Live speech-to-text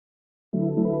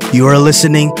You are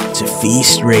listening to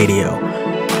Feast Radio,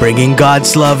 bringing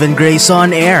God's love and grace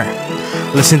on air.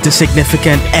 Listen to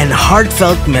significant and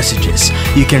heartfelt messages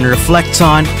you can reflect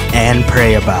on and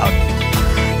pray about.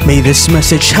 May this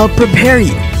message help prepare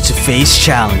you to face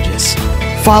challenges,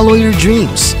 follow your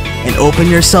dreams, and open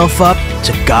yourself up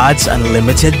to God's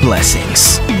unlimited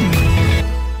blessings.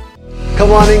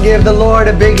 Come on and give the Lord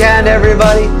a big hand,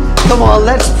 everybody. Come on,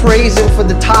 let's praise Him for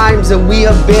the times that we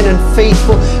have been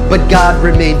unfaithful, but God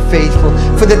remained faithful.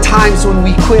 For the times when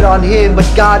we quit on Him, but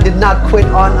God did not quit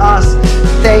on us.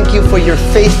 Thank you for your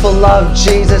faithful love,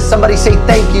 Jesus. Somebody say,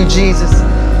 thank you, Jesus.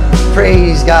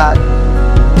 Praise God.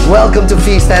 Welcome to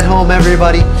Feast at Home,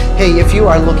 everybody. Hey, if you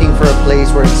are looking for a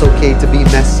place where it's okay to be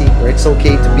messy, where it's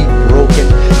okay to be broken,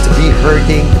 to be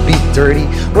hurting, to be dirty,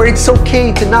 where it's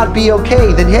okay to not be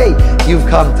okay, then hey, you've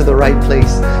come to the right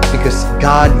place, because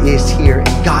God is here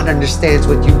and God understands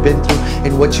what you've been through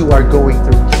and what you are going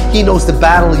through. He knows the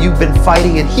battle you've been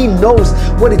fighting, and He knows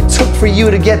what it took for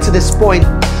you to get to this point.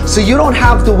 So you don't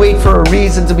have to wait for a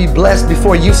reason to be blessed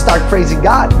before you start praising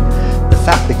God. The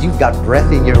fact that you've got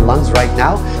breath in your lungs right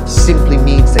now simply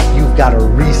means that you've got a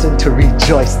reason to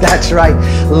rejoice. That's right.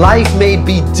 Life may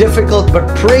be difficult, but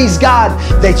praise God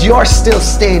that you're still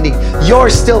standing,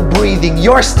 you're still breathing,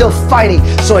 you're still fighting.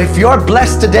 So if you're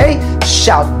blessed today,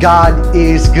 shout, God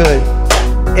is good.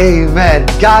 Amen.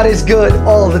 God is good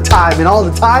all the time, and all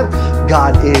the time,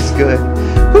 God is good.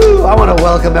 Woo, I want to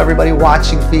welcome everybody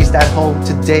watching Feast at Home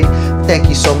today. Thank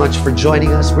you so much for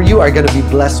joining us, where you are going to be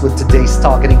blessed with today's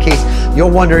talk. And in case you're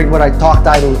wondering what our talk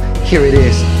title, here it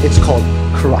is. It's called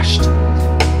Crushed.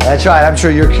 That's right. I'm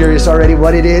sure you're curious already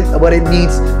what it is, what it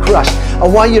means, crushed. I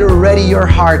want you to ready your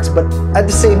hearts, but at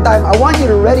the same time, I want you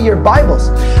to ready your Bibles.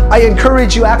 I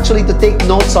encourage you actually to take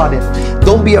notes on it.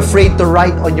 Don't be afraid to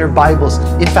write on your Bibles.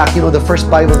 In fact, you know, the first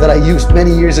Bible that I used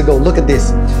many years ago, look at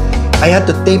this. I had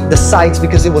to tape the sides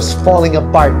because it was falling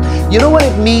apart. You know what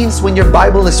it means when your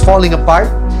Bible is falling apart?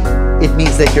 It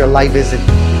means that your life isn't.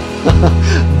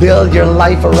 Build your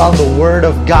life around the Word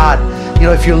of God. You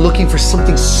know, if you're looking for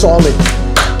something solid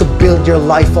to build your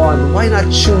life on, why not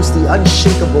choose the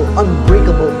unshakable,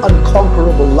 unbreakable,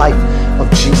 unconquerable life of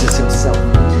Jesus Himself?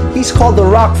 He's called the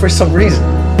Rock for some reason.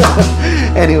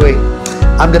 Anyway,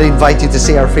 I'm going to invite you to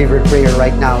say our favorite prayer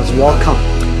right now as we all come.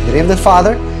 In the name of the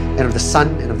Father, and of the Son,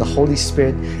 and of the Holy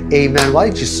Spirit. Amen. Why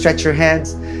don't you stretch your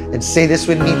hands and say this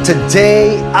with me?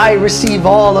 Today, I receive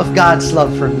all of God's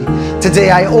love for me.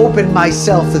 Today, I open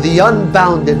myself to the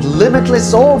unbounded,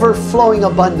 limitless, overflowing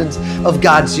abundance of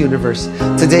God's universe.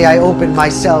 Today, I open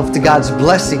myself to God's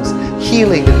blessings,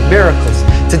 healing, and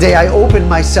miracles. Today, I open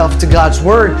myself to God's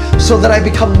Word so that I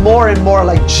become more and more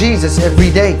like Jesus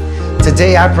every day.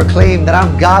 Today, I proclaim that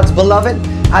I'm God's beloved,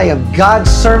 I am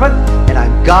God's servant, and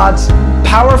I'm God's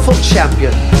powerful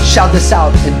champion. Shout this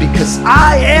out. And because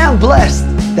I am blessed,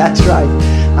 that's right,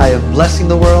 I am blessing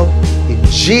the world in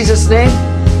Jesus' name.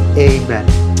 Amen.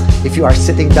 If you are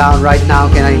sitting down right now,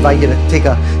 can I invite you to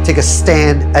take a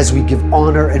stand as we give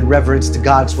honor and reverence to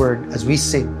God's Word as we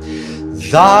sing.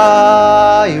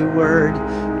 Thy Word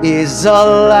is a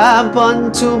lamp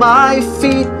unto my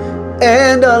feet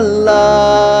and a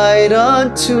light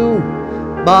unto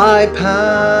my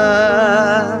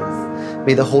path.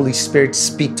 May the Holy Spirit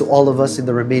speak to all of us in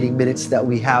the remaining minutes that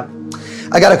we have.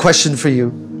 I got a question for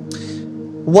you.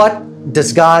 What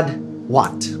does God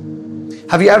want?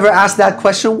 Have you ever asked that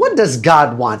question? What does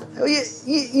God want?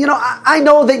 You know, I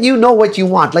know that you know what you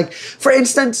want. Like, for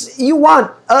instance, you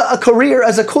want a career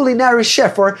as a culinary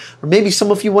chef, or maybe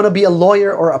some of you want to be a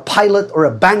lawyer or a pilot or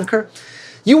a banker.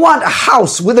 You want a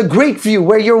house with a great view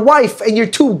where your wife and your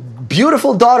two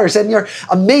beautiful daughters and your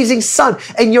amazing son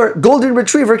and your golden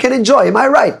retriever can enjoy. Am I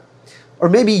right? Or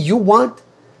maybe you want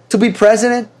to be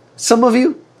president, some of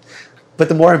you. But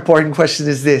the more important question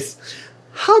is this: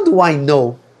 how do I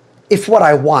know if what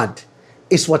I want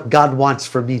is what God wants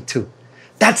for me too?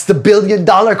 That's the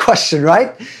billion-dollar question,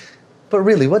 right? But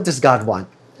really, what does God want?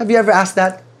 Have you ever asked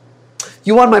that?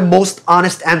 You want my most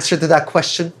honest answer to that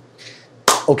question?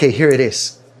 Okay, here it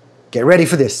is. Get ready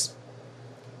for this.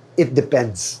 It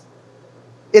depends.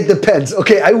 It depends.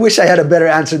 Okay, I wish I had a better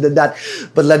answer than that,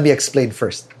 but let me explain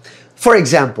first. For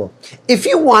example, if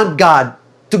you want God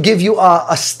to give you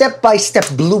a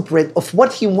step-by-step blueprint of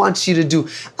what He wants you to do,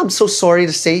 I'm so sorry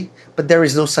to say, but there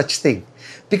is no such thing.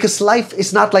 Because life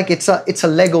is not like it's a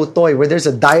Lego toy where there's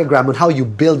a diagram on how you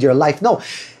build your life. No.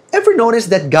 Ever notice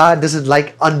that God doesn't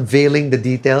like unveiling the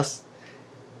details?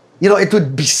 You know, it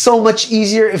would be so much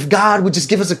easier if God would just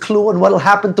give us a clue on what will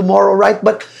happen tomorrow, right?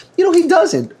 But, you know, He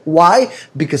doesn't. Why?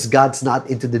 Because God's not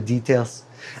into the details.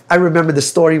 I remember the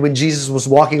story when Jesus was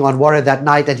walking on water that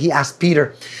night and he asked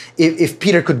Peter if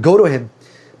Peter could go to him.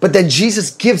 But then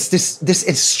Jesus gives this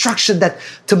instruction that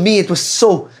to me it was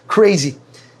so crazy.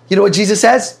 You know what Jesus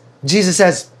says? Jesus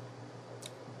says,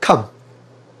 come.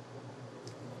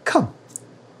 Come.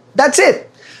 That's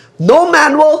it. No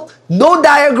manual, no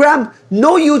diagram,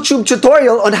 no YouTube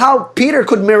tutorial on how Peter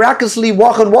could miraculously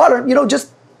walk on water.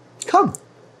 Just come.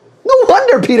 No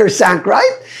wonder Peter sank,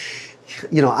 right?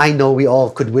 I know we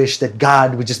all could wish that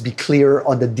God would just be clearer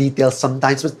on the details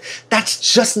sometimes, but that's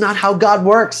just not how God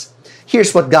works.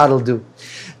 Here's what God will do.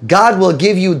 God will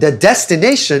give you the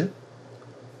destination.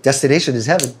 Destination is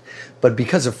heaven. But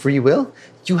because of free will,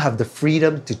 you have the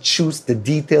freedom to choose the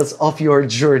details of your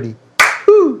journey.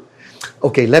 Whew.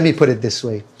 Okay, let me put it this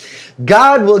way.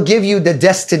 God will give you the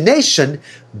destination,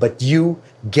 but you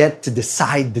get to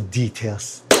decide the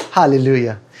details.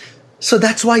 Hallelujah. So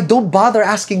that's why don't bother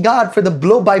asking God for the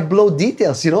blow-by-blow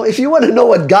details. If you want to know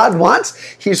what God wants,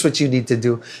 here's what you need to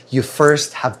do. You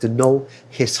first have to know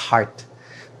His heart.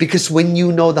 Because when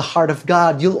you know the heart of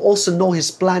God, you'll also know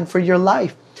His plan for your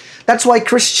life. That's why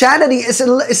Christianity is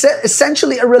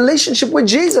essentially a relationship with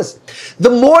Jesus. The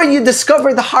more you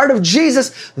discover the heart of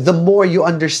Jesus, the more you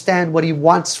understand what He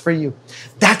wants for you.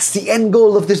 That's the end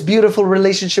goal of this beautiful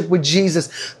relationship with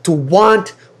Jesus, to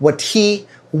want what He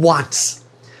wants.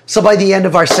 So by the end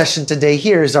of our session today,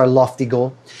 here is our lofty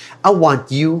goal. I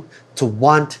want you to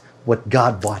want what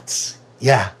God wants.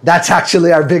 Yeah, that's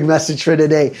actually our big message for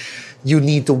today. You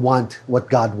need to want what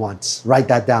God wants. Write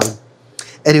that down.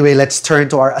 Anyway, let's turn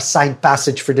to our assigned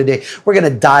passage for today. We're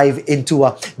going to dive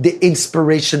into the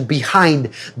inspiration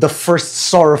behind the first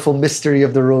sorrowful mystery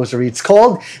of the Rosary. It's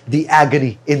called the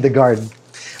agony in the garden.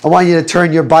 I want you to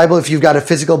turn your Bible, if you've got a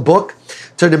physical book,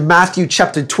 turn to Matthew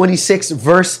chapter 26,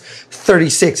 verse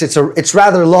 36. It's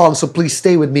rather long, so please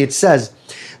stay with me. It says,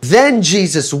 "Then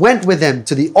Jesus went with them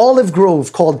to the olive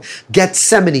grove called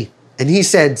Gethsemane, and He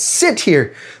said, 'Sit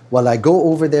here while I go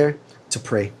over there to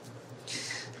pray.'"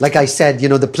 Like I said,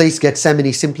 the place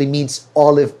Gethsemane simply means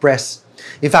olive press.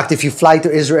 In fact, if you fly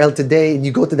to Israel today and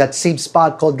you go to that same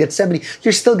spot called Gethsemane,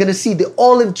 you're still going to see the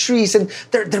olive trees, and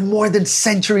they're more than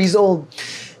centuries old.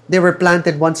 They were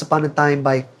planted once upon a time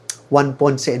by Juan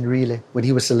Ponce Enrile when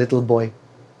he was a little boy.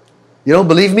 You don't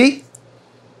believe me?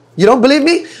 You don't believe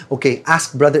me? Okay,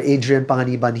 ask Brother Adrian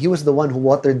Panganiban. He was the one who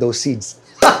watered those seeds.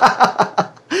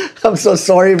 I'm so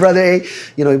sorry, Brother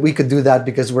A. We could do that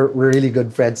because we're really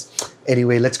good friends.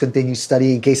 Anyway, let's continue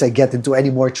studying in case I get into any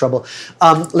more trouble.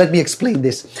 Let me explain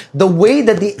this. The way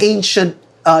that the ancient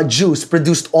Jews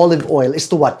produced olive oil is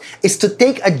to what? Is to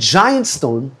take a giant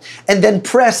stone and then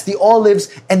press the olives,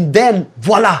 and then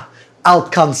voila,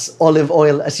 out comes olive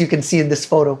oil, as you can see in this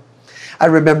photo. I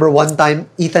remember one time,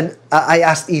 I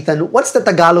asked Ethan, what's the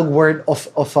Tagalog word of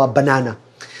banana?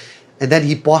 And then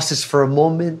he pauses for a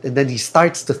moment, and then he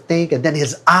starts to think, and then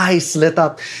his eyes lit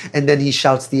up, and then he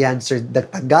shouts the answer. The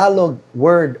Tagalog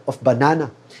word of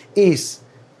banana is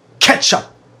ketchup.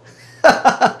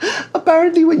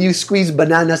 Apparently, when you squeeze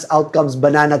bananas, out comes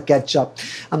banana ketchup.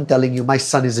 I'm telling you, my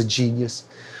son is a genius.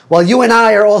 While you and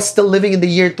I are all still living in the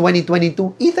year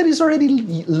 2022, Ethan is already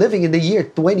living in the year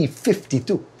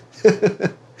 2052.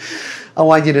 I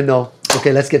want you to know,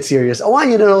 okay, let's get serious. I want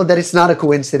you to know that it's not a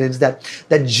coincidence that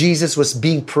Jesus was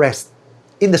being pressed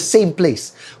in the same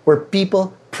place where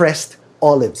people pressed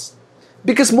olives.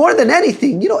 Because more than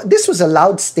anything, this was a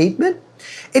loud statement.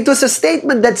 It was a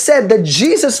statement that said that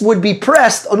Jesus would be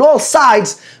pressed on all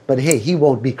sides, but hey, He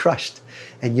won't be crushed.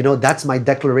 And that's my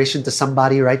declaration to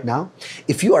somebody right now.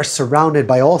 If you are surrounded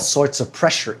by all sorts of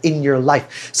pressure in your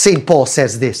life, St. Paul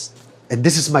says this, and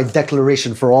this is my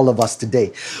declaration for all of us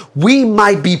today. We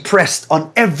might be pressed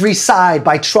on every side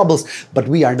by troubles, but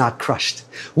we are not crushed.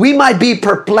 We might be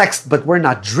perplexed, but we're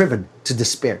not driven to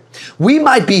despair. We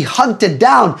might be hunted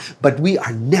down, but we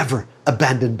are never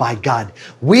abandoned by God.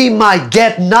 We might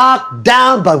get knocked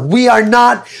down, but we are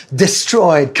not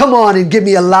destroyed. Come on and give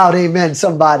me a loud amen,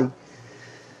 somebody.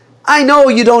 I know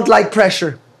you don't like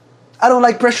pressure. I don't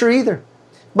like pressure either.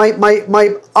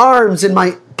 My arms and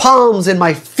my palms and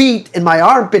my feet and my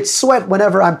armpits sweat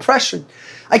whenever I'm pressured.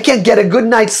 I can't get a good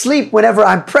night's sleep whenever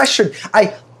I'm pressured.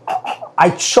 I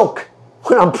choke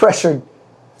when I'm pressured.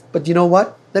 But you know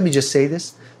what? Let me just say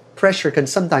this. Pressure can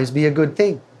sometimes be a good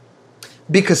thing,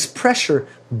 because pressure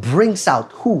brings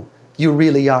out who you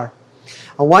really are.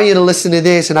 I want you to listen to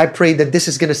this, and I pray that this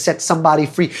is going to set somebody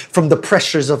free from the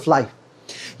pressures of life.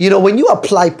 When you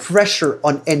apply pressure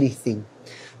on anything,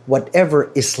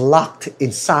 whatever is locked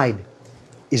inside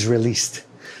is released.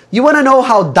 You want to know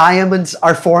how diamonds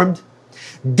are formed?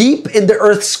 Deep in the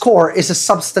Earth's core is a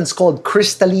substance called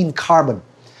crystalline carbon.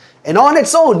 And on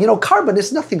its own, carbon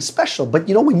is nothing special. But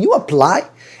when you apply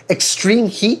extreme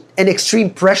heat and extreme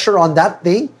pressure on that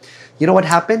thing, you know what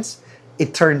happens?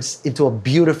 It turns into a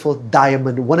beautiful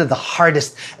diamond, one of the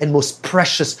hardest and most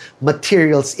precious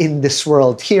materials in this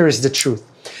world. Here is the truth.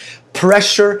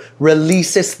 Pressure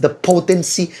releases the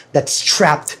potency that's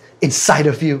trapped inside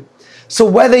of you. So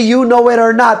whether you know it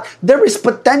or not, there is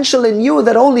potential in you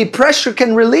that only pressure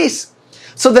can release.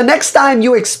 So the next time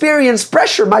you experience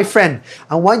pressure, my friend,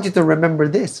 I want you to remember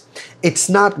this. It's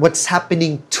not what's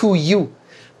happening to you,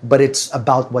 but it's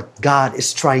about what God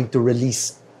is trying to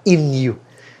release in you.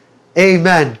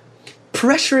 Amen.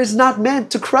 Pressure is not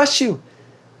meant to crush you.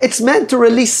 It's meant to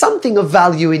release something of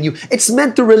value in you. It's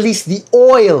meant to release the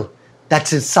oil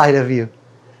that's inside of you.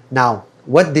 Now,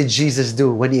 what did Jesus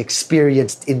do when he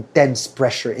experienced intense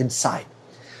pressure inside?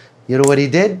 You know what he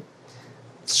did?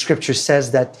 Scripture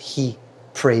says that he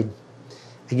prayed.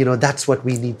 And that's what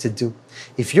we need to do.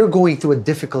 If you're going through a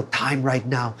difficult time right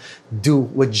now, do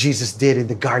what Jesus did in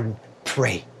the garden.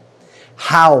 Pray.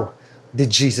 How did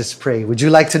Jesus pray? Would you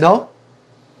like to know?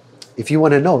 If you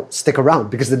want to know, stick around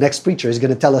because the next preacher is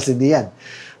going to tell us in the end.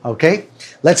 Okay?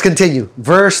 Let's continue.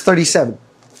 Verse 37.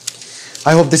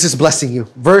 I hope this is blessing you.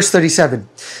 Verse 37.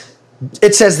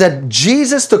 It says that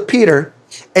Jesus took Peter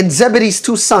and Zebedee's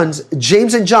two sons,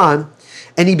 James and John,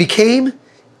 and he became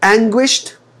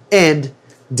anguished and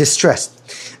distressed.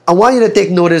 I want you to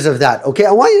take notice of that, okay?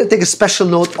 I want you to take a special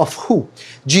note of who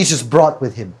Jesus brought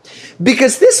with him.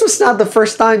 Because this was not the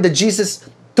first time that Jesus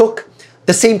took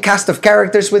the same cast of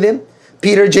characters with him.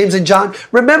 Peter, James, and John.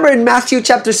 Remember in Matthew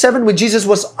chapter 7 when Jesus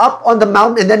was up on the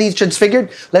mountain and then he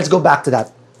transfigured? Let's go back to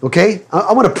that, okay?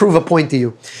 I want to prove a point to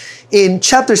you. In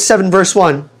chapter 7 verse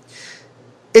 1,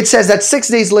 it says that 6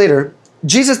 days later,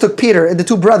 Jesus took Peter and the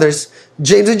two brothers,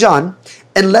 James and John,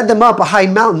 and led them up a high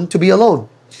mountain to be alone.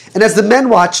 And as the men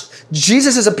watched,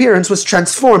 Jesus' appearance was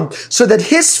transformed so that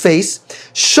his face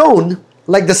shone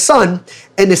like the sun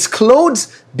and his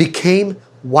clothes became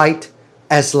white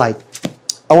as light.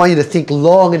 I want you to think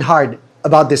long and hard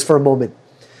about this for a moment,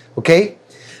 okay?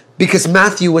 Because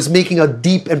Matthew was making a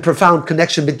deep and profound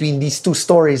connection between these two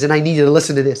stories, and I need you to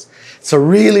listen to this. It's a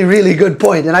really, really good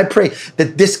point, and I pray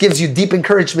that this gives you deep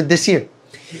encouragement this year.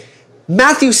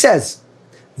 Matthew says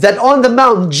that on the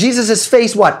mountain, Jesus'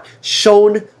 face, what?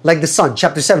 Shone like the sun.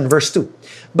 Chapter 7, verse 2.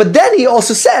 But then he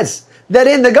also says that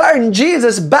in the garden,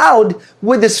 Jesus bowed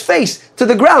with his face to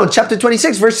the ground. Chapter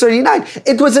 26, verse 39.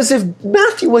 It was as if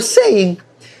Matthew was saying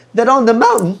that on the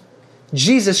mountain,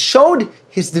 Jesus showed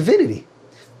his divinity.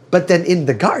 But then in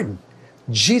the garden,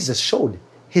 Jesus showed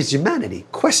his humanity.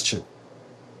 Question.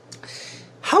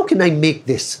 How can I make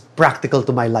this practical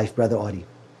to my life, Brother Audie?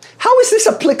 How is this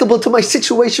applicable to my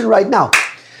situation right now?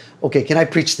 Okay, can I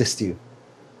preach this to you?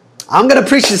 I'm going to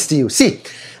preach this to you. See,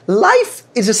 life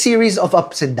is a series of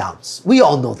ups and downs. We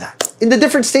all know that. In the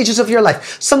different stages of your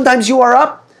life. Sometimes you are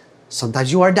up,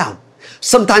 sometimes you are down.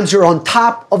 Sometimes you're on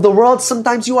top of the world,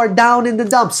 sometimes you are down in the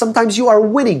dumps. Sometimes you are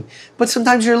winning, but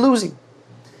sometimes you're losing.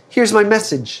 Here's my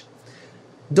message.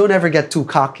 Don't ever get too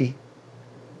cocky.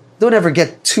 Don't ever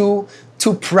get too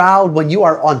proud when you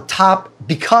are on top,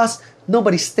 because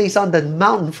nobody stays on the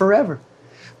mountain forever.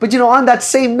 But on that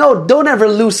same note, don't ever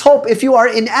lose hope if you are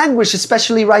in anguish,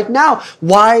 especially right now.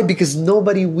 Why? Because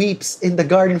nobody weeps in the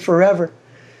garden forever.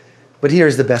 But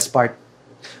here's the best part.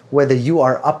 Whether you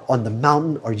are up on the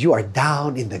mountain or you are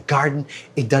down in the garden,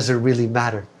 it doesn't really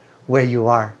matter where you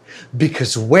are.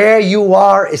 Because where you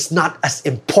are is not as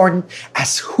important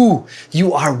as who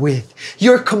you are with.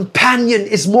 Your companion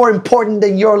is more important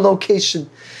than your location.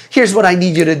 Here's what I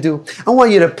need you to do. I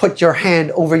want you to put your hand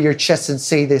over your chest and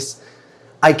say this.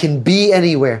 I can be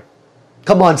anywhere.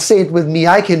 Come on, say it with me.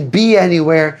 I can be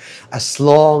anywhere as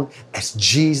long as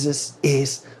Jesus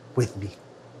is with me.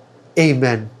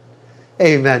 Amen.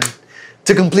 Amen.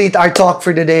 To complete our talk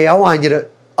for today, I want you to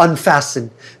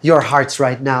unfasten your hearts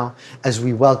right now as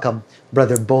we welcome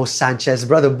Brother Bo Sanchez.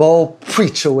 Brother Bo,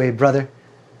 preach away, brother.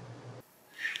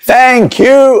 Thank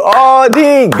you,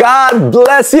 Audie. God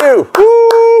bless you.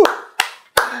 Woo!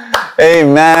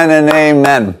 Amen and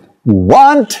amen.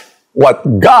 Want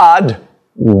what God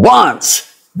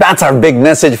wants. That's our big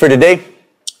message for today.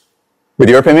 With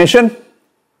your permission,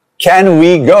 can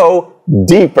we go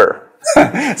deeper?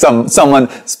 Someone,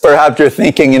 perhaps you're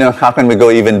thinking, how can we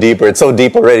go even deeper? It's so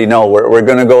deep already. No, we're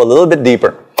going to go a little bit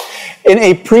deeper. In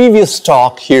a previous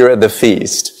talk here at the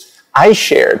feast, I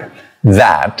shared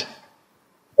that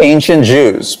ancient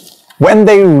Jews, when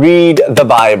they read the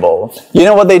Bible, you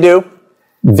know what they do?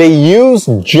 They use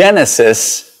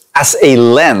Genesis as a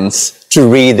lens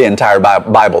to read the entire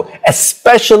Bible,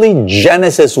 especially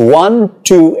Genesis 1,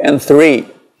 2, and 3.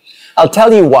 I'll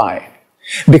tell you why.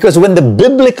 Because when the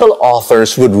biblical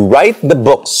authors would write the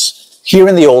books here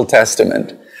in the Old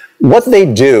Testament, what they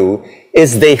do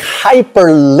is they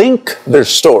hyperlink their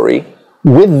story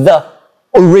with the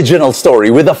original story,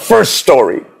 with the first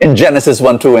story in Genesis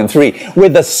 1, 2, and 3,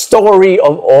 with the story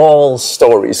of all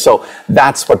stories. So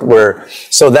that's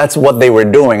what they were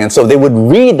doing. And so they would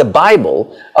read the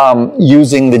Bible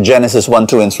using the Genesis 1,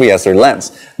 2, and 3 as their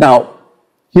lens. Now,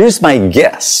 here's my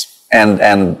guess,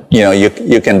 and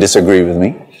you can disagree with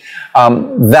me,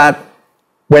 that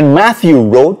when Matthew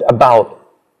wrote about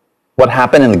what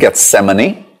happened in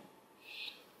Gethsemane,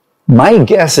 my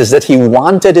guess is that he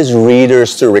wanted his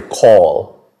readers to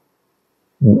recall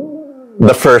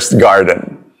the first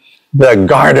garden, the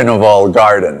garden of all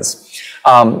gardens.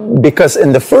 Because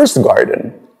in the first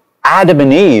garden, Adam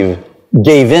and Eve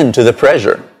gave in to the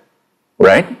pressure,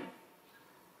 right?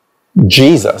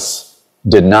 Jesus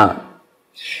did not.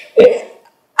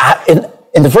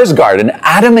 In the first garden,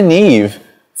 Adam and Eve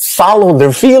followed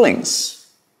their feelings.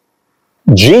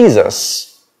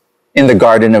 Jesus, in the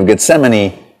Garden of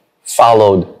Gethsemane,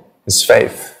 followed his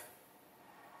faith.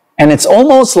 And it's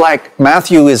almost like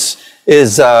Matthew is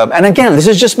and again, this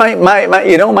is just my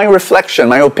reflection,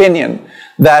 my opinion,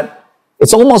 that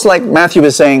it's almost like Matthew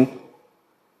is saying,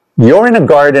 you're in a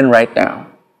garden right now,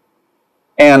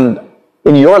 and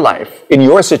in your life, in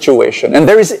your situation, and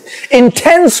there is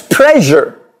intense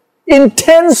pressure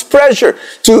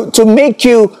to make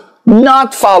you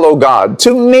not follow God,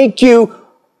 to make you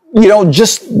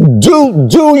just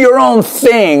do your own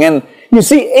thing. And you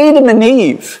see, Adam and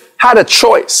Eve had a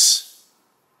choice.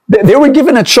 They were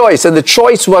given a choice, and the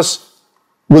choice was,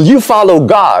 will you follow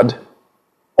God,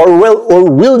 or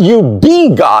will you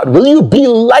be God? Will you be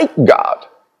like God?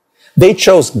 They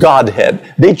chose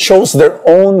Godhead. They chose their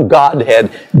own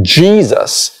Godhead.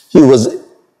 Jesus, he was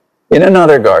in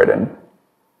another garden,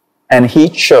 and he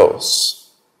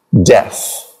chose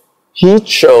death. He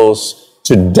chose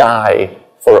to die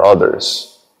for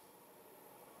others.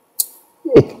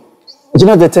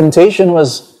 The temptation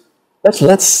was,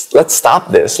 let's stop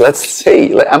this. Let's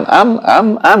say,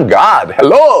 I'm God.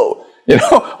 Hello.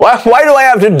 Why do I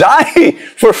have to die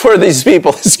for these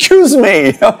people? Excuse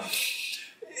me.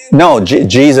 No,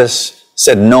 Jesus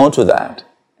said no to that,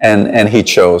 and he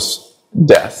chose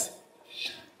death.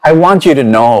 I want you to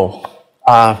know,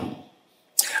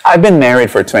 I've been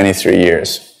married for 23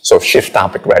 years, so shift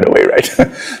topic right away, right?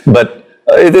 But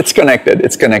it's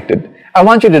connected. I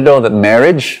want you to know that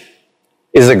marriage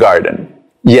is a garden.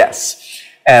 Yes.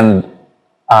 And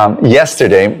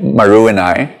yesterday, Maru and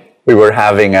I, we were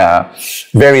having a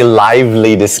very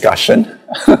lively discussion.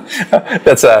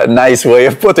 That's a nice way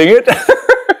of putting it.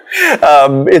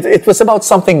 It was about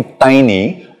something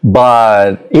tiny,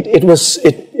 but it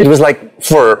was like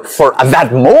for at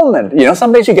that moment,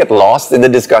 sometimes you get lost in the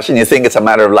discussion. You think it's a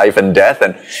matter of life and death,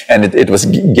 and it was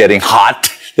getting hot.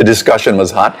 The discussion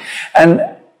was hot.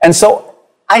 And so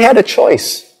I had a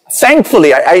choice.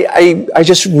 Thankfully, I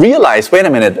just realized, wait a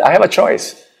minute, I have a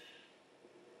choice.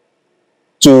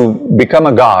 To become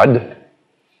a God,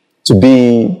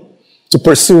 to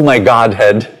pursue my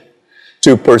Godhead,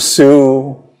 to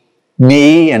pursue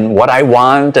me and what I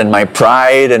want and my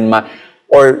pride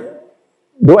or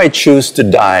do I choose to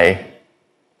die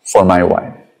for my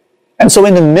wife? And so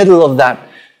in the middle of that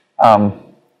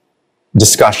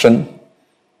discussion,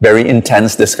 very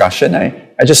intense discussion,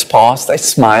 I just paused, I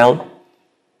smiled,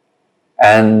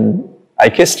 and I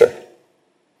kissed her.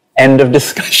 End of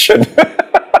discussion.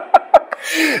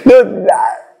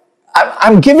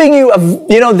 I'm giving you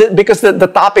because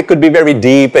the topic could be very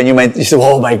deep, and you say,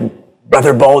 oh, my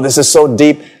Brother Bo, this is so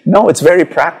deep. No, it's very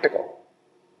practical.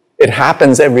 It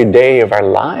happens every day of our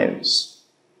lives.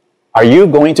 Are you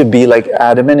going to be like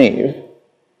Adam and Eve,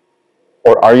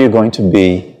 or are you going to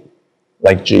be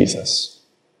like Jesus?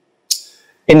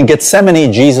 In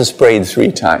Gethsemane, Jesus prayed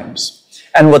 3 times.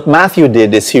 And what Matthew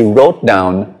did is he wrote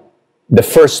down the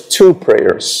first 2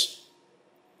 prayers.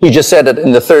 He just said that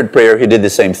in the 3rd prayer he did the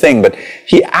same thing, but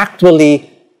he actually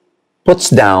puts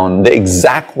down the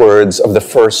exact words of the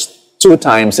first 2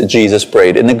 times that Jesus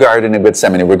prayed in the Garden of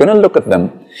Gethsemane. We're going to look at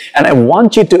them, and I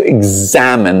want you to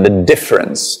examine the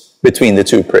difference between the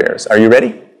 2 prayers. Are you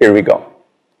ready? Here we go.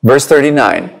 Verse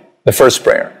 39, the first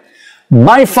prayer.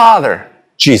 My Father,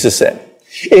 Jesus said,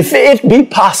 if it be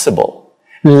possible,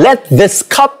 let this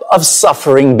cup of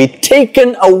suffering be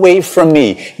taken away from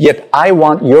me, yet I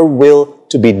want your will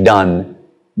to be done,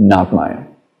 not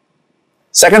mine.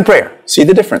 Second prayer, see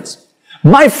the difference.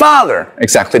 My Father,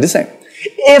 exactly the same.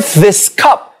 If this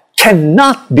cup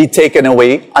cannot be taken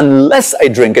away unless I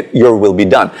drink it, your will be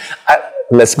done.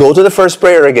 let's go to the first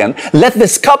prayer again. Let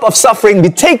this cup of suffering be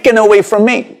taken away from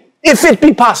me, if it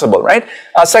be possible, right?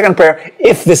 Second prayer,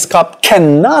 if this cup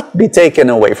cannot be taken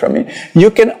away from me.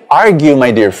 You can argue,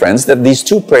 my dear friends, that these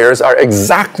two prayers are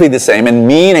exactly the same and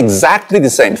mean exactly the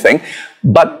same thing,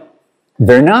 but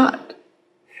they're not.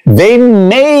 They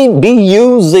may be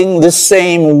using the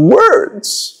same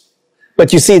words,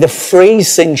 but you see the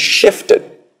phrasing shifted,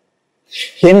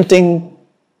 hinting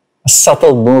a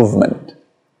subtle movement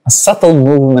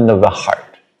of the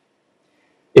heart.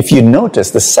 If you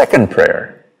notice, the second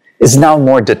prayer is now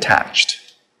more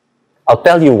detached. I'll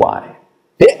tell you why.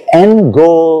 The end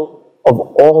goal of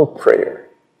all prayer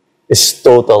is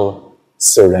total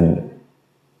surrender.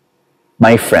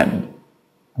 My friend,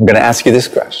 I'm going to ask you this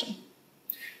question.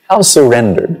 How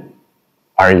surrendered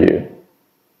are you?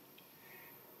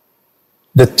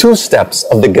 The two steps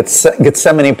of the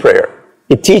Gethsemane prayer,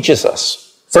 it teaches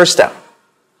us. First step,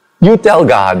 you tell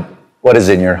God what is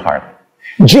in your heart.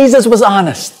 Jesus was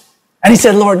honest. And he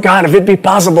said, Lord God, if it be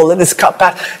possible, let this cup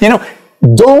pass.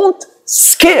 Don't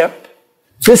skip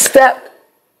this step.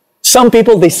 Some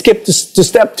people, they skip to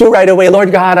step 2 right away.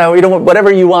 Lord God,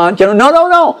 whatever you want.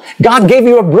 No. God gave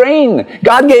you a brain.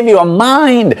 God gave you a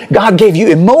mind. God gave you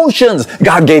emotions.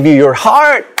 God gave you your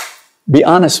heart. Be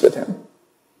honest with him.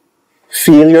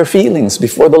 Feel your feelings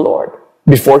before the Lord,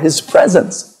 before his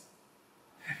presence.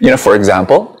 For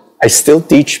example, I still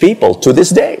teach people to this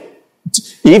day.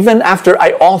 Even after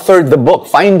I authored the book,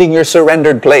 Finding Your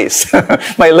Surrendered Place,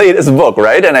 my latest book,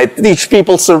 right? And I teach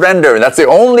people surrender. That's the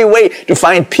only way to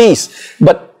find peace.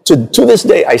 But to this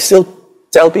day, I still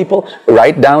tell people,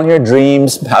 write down your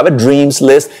dreams, have a dreams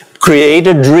list, create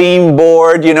a dream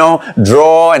board,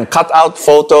 draw and cut out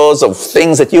photos of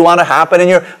things that you want to happen in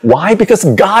your... Why? Because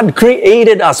God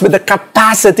created us with the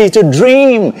capacity to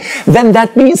dream. Then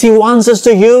that means he wants us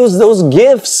to use those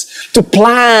gifts to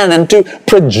plan and to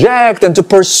project and to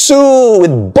pursue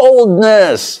with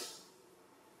boldness.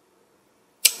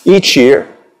 Each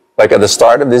year, like at the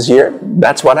start of this year,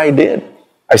 that's what I did.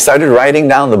 I started writing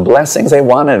down the blessings I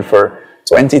wanted for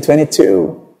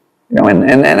 2022.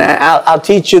 And I'll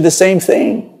teach you the same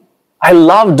thing. I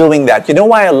love doing that. You know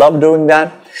why I love doing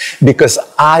that? Because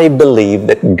I believe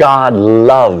that God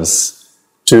loves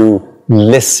to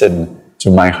listen to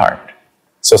my heart.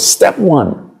 So step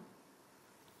 1,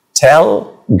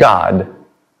 tell God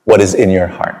what is in your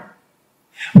heart.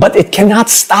 But it cannot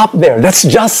stop there. That's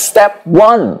just step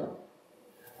 1.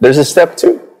 There's a step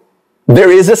 2.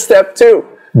 There is a step 2.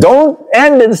 Don't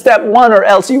end in step 1 or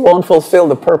else you won't fulfill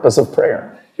the purpose of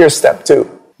prayer. Here's step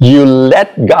 2. You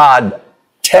let God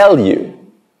tell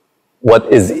you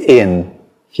what is in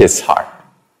his heart.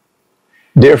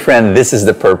 Dear friend, this is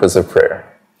the purpose of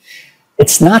prayer.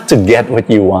 It's not to get what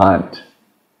you want,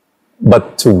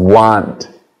 but to want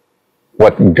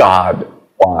what God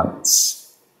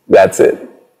wants. That's it.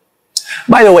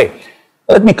 By the way,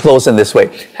 let me close in this way.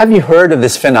 Have you heard of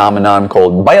this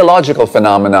biological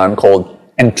phenomenon called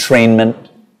entrainment?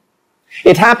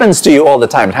 It happens to you all the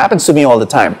time. It happens to me all the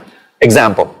time.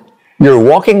 Example, you're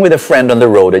walking with a friend on the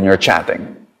road and you're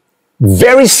chatting.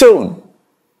 Very soon,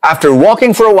 after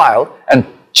walking for a while and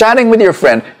chatting with your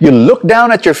friend, you look down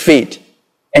at your feet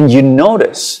and you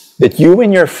notice that you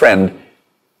and your friend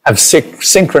have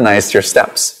synchronized your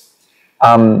steps.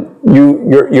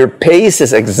 Your pace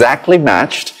is exactly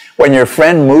matched. When your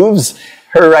friend moves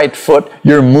her right foot,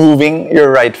 you're moving your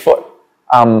right foot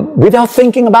without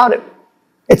thinking about it.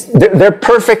 They're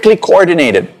perfectly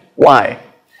coordinated. Why?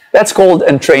 That's called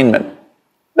entrainment.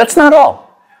 That's not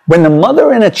all. When the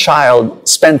mother and a child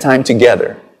spend time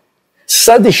together,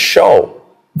 studies show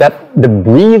that the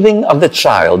breathing of the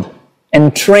child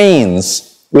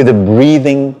entrains with the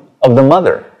breathing of the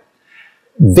mother.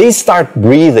 They start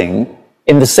breathing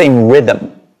in the same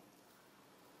rhythm.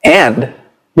 And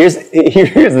here's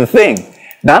the thing.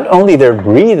 Not only they're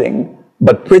breathing,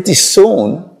 but pretty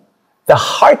soon, the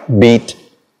heartbeat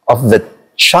of the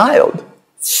child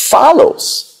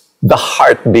follows the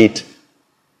heartbeat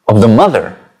of the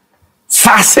mother.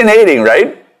 Fascinating,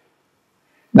 right?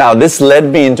 Now, this led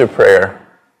me into prayer,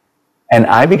 and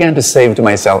I began to say to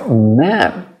myself,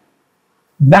 man,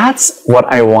 that's what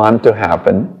I want to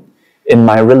happen in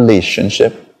my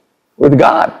relationship with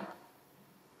God.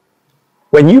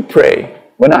 When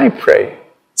I pray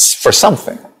for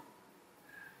something,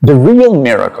 the real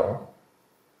miracle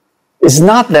is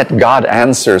not that God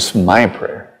answers my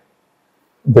prayer.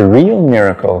 The real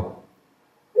miracle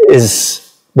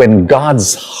is when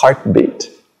God's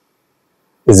heartbeat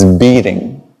is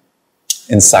beating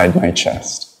inside my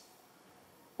chest.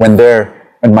 When the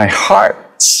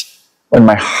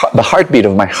heartbeat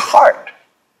of my heart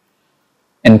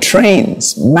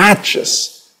entrains,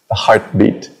 matches the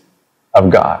heartbeat of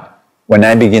God when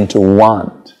I begin to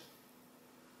want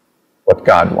what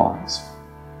God wants.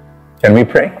 Can we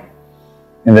pray?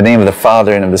 In the name of the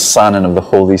Father, and of the Son, and of the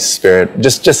Holy Spirit,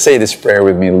 just say this prayer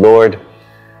with me. Lord,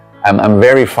 I'm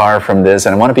very far from this,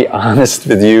 and I want to be honest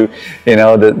with you. You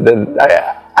know,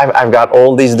 I've got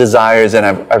all these desires, and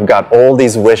I've got all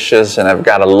these wishes, and I've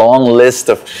got a long list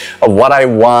of what I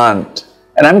want.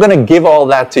 And I'm going to give all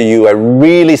that to you. I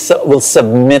really will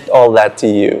submit all that to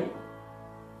you.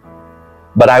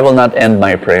 But I will not end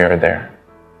my prayer there.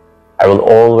 I will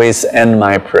always end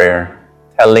my prayer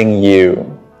telling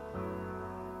you,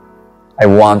 I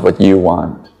want what you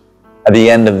want. At the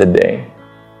end of the day,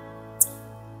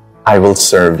 I will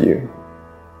serve you,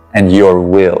 and your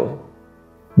will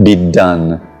be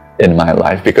done in my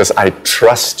life, because I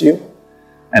trust you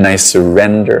and I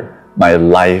surrender my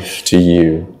life to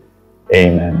you.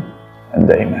 Amen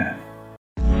and amen.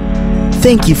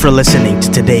 Thank you for listening to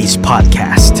today's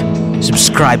podcast.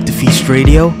 Subscribe to Feast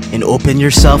Radio and open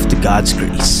yourself to God's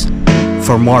grace.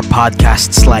 For more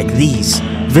podcasts like these,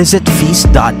 visit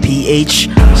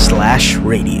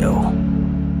feast.ph/radio.